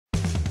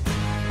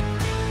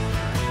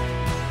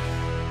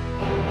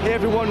Hey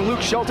everyone,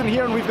 Luke Shelton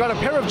here, and we've got a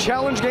pair of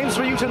challenge games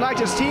for you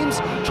tonight as teams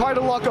try to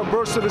lock up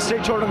berths to the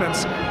state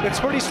tournaments. It's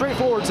pretty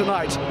straightforward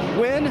tonight.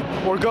 Win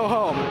or go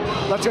home.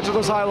 Let's get to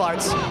those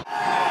highlights.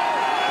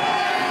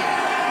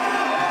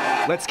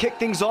 Let's kick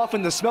things off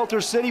in the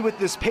Smelter City with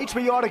this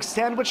patriotic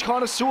sandwich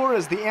connoisseur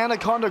as the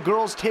Anaconda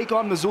girls take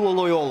on Missoula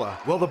Loyola.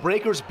 Well, the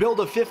Breakers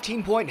build a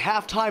 15-point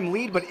halftime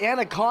lead, but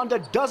Anaconda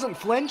doesn't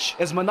flinch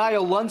as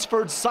Mania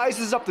Lunsford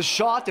sizes up the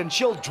shot and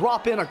she'll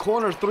drop in a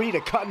corner three to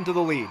cut into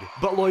the lead.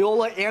 But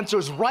Loyola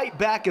answers right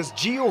back as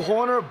Gio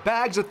Horner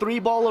bags a three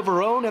ball of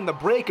her own and the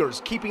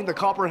Breakers keeping the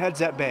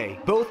Copperheads at bay.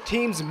 Both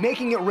teams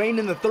making it rain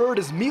in the third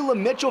as Mila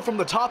Mitchell from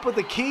the top of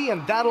the key,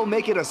 and that'll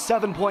make it a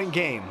 7-point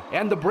game.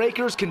 And the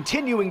Breakers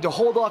continuing to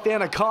hold off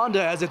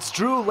Anaconda as it's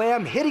Drew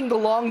Lamb hitting the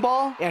long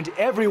ball and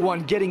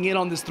everyone getting in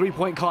on this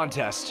three-point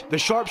contest. The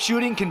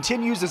sharpshooting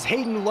continues as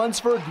Hayden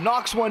Lunsford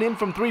knocks one in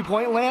from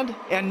three-point land,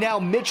 and now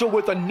Mitchell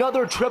with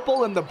another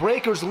triple and the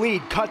Breakers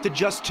lead cut to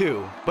just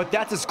 2. But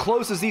that's as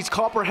close as these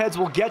Copperheads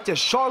will get as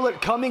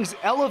Charlotte Cummings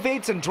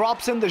elevates and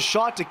drops in the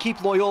shot to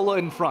keep Loyola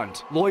in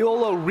front.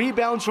 Loyola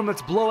rebounds from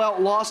its blowout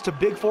loss to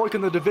Big Fork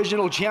in the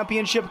divisional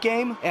championship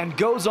game and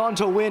goes on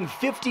to win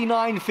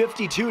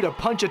 59-52 to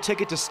punch a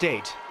ticket to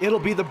state. It'll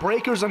be the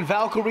Breakers and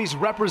Valkyries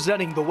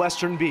representing the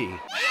Western B.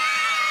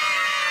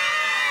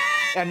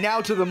 And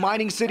now to the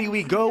mining city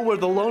we go, where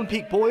the Lone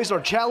Peak boys are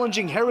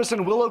challenging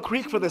Harrison-Willow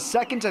Creek for the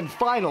second and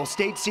final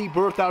State C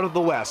berth out of the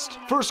West.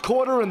 First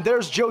quarter, and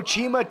there's Joe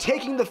Chima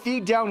taking the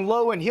feed down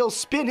low, and he'll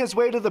spin his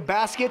way to the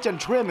basket and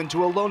trim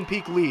into a Lone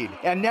Peak lead.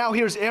 And now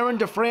here's Aaron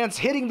DeFrance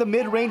hitting the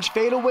mid-range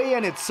fadeaway,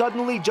 and it's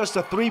suddenly just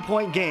a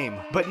 3-point game.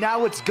 But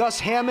now it's Gus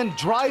Hammond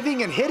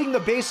driving and hitting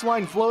the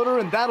baseline floater,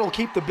 and that'll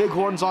keep the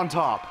Bighorns on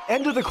top.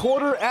 End of the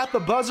quarter, at the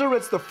buzzer,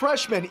 it's the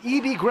freshman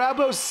E.B.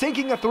 Grabo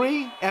sinking a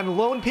three, and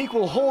Lone Peak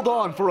will hold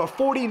on for a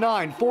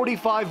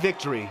 49-45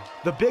 victory.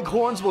 The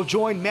Bighorns will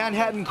join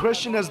Manhattan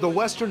Christian as the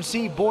Western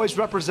C boys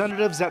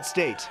representatives at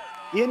state.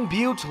 In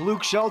Butte,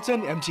 Luke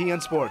Shelton,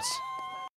 MTN Sports.